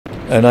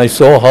and I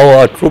saw how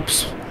our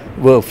troops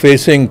were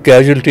facing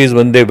casualties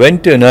when they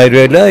went in, I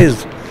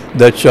realized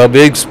that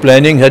Shabeg's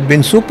planning had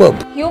been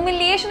superb.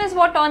 Humiliation is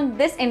what turned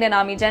this Indian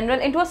Army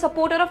general into a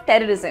supporter of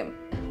terrorism.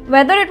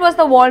 Whether it was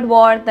the World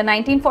War, the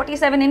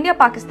 1947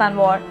 India-Pakistan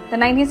War, the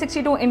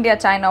 1962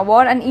 India-China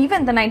War, and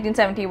even the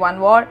 1971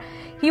 war,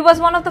 he was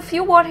one of the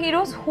few war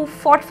heroes who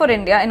fought for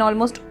India in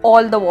almost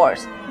all the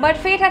wars. But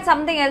fate had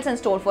something else in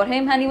store for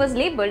him and he was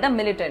labelled a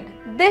militant.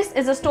 This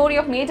is the story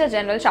of Major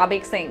General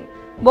Shabeg Singh.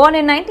 Born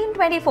in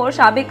 1924,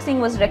 Shabeg Singh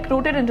was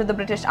recruited into the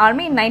British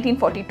Army in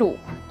 1942.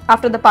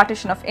 After the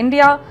Partition of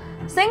India,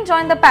 Singh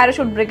joined the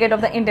Parachute Brigade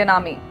of the Indian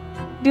Army.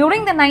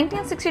 During the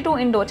 1962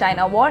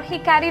 Indo-China War, he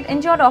carried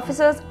injured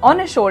officers on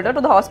his shoulder to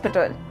the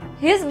hospital.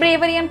 His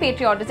bravery and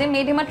patriotism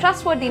made him a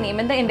trustworthy name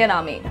in the Indian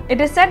Army.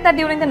 It is said that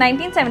during the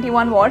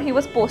 1971 war, he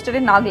was posted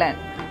in Nagaland.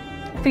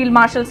 Field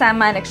Marshal Sam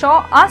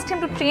Manekshaw asked him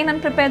to train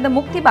and prepare the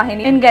Mukti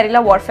Bahini in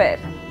guerrilla warfare,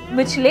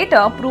 which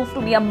later proved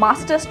to be a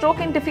masterstroke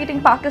in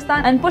defeating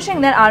Pakistan and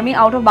pushing their army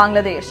out of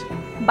Bangladesh.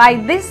 By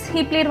this,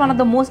 he played one of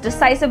the most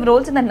decisive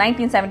roles in the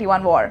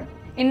 1971 war.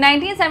 In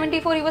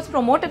 1974, he was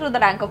promoted to the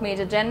rank of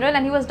Major General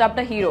and he was dubbed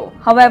a hero.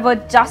 However,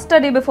 just a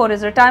day before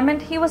his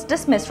retirement, he was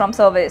dismissed from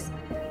service.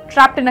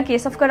 Trapped in a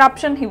case of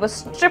corruption, he was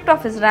stripped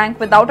of his rank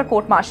without a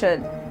court-martial.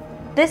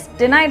 This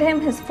denied him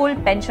his full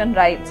pension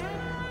rights.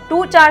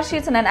 2 charge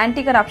sheets in an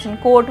anti-corruption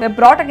court were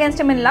brought against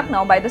him in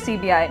Lucknow by the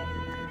CBI.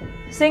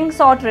 Singh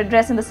sought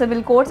redress in the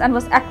civil courts and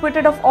was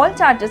acquitted of all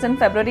charges in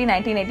February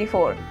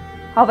 1984.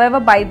 However,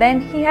 by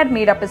then, he had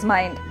made up his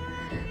mind.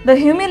 The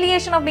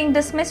humiliation of being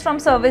dismissed from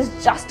service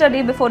just a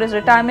day before his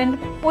retirement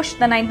pushed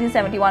the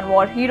 1971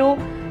 war hero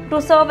to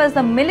serve as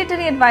the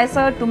military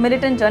advisor to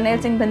militant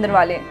Jarnail Singh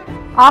Bhindranwale.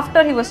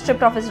 After he was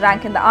stripped of his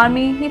rank in the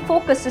army, he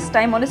focused his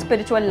time on his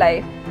spiritual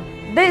life.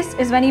 This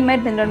is when he met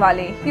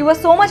Bhindranwale. He was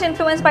so much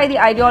influenced by the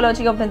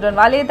ideology of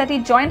Bhindranwale that he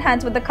joined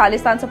hands with the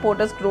Khalistan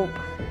supporters group.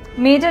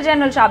 Major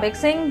General Shabeg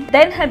Singh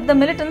then helped the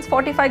militants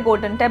fortify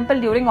Golden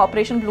Temple during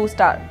Operation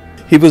Bluestar.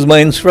 He was my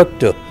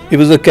instructor, he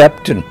was a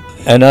captain,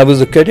 and I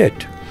was a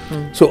cadet.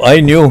 So I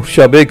knew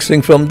Shabeg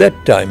Singh from that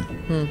time.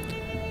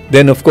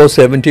 Then of course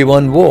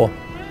 71 war,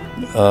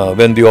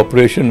 when the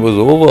operation was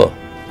over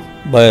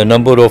by a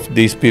number of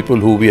these people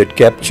who we had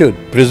captured,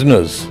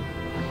 prisoners.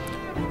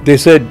 They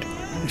said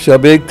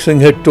Shabeg Singh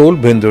had told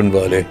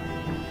Bhindranwale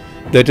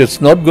that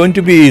it's not going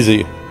to be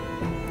easy.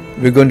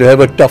 We're going to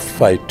have a tough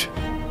fight.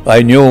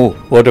 I knew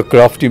what a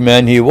crafty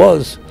man he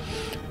was.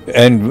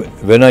 And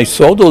when I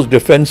saw those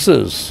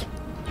defenses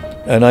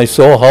and I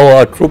saw how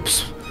our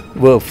troops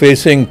were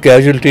facing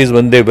casualties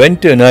when they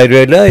went in, I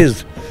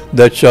realized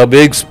that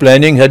Shabeg's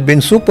planning had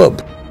been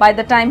superb. By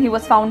the time he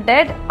was found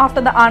dead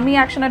after the army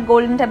action at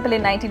Golden Temple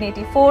in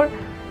 1984,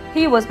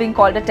 he was being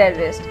called a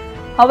terrorist.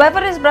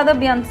 However, his brother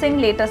Byan Singh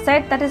later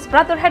said that his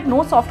brother had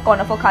no soft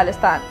corner for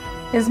Khalistan.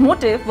 His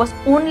motive was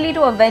only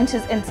to avenge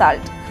his insult.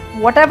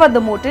 Whatever the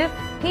motive,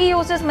 he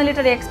used his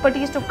military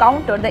expertise to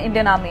counter the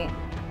Indian army.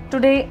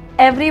 Today,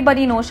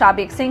 everybody knows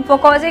Shabeg Singh for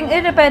causing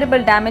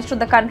irreparable damage to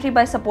the country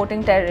by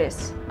supporting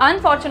terrorists.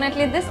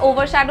 Unfortunately, this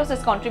overshadows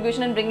his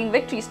contribution in bringing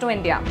victories to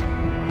India.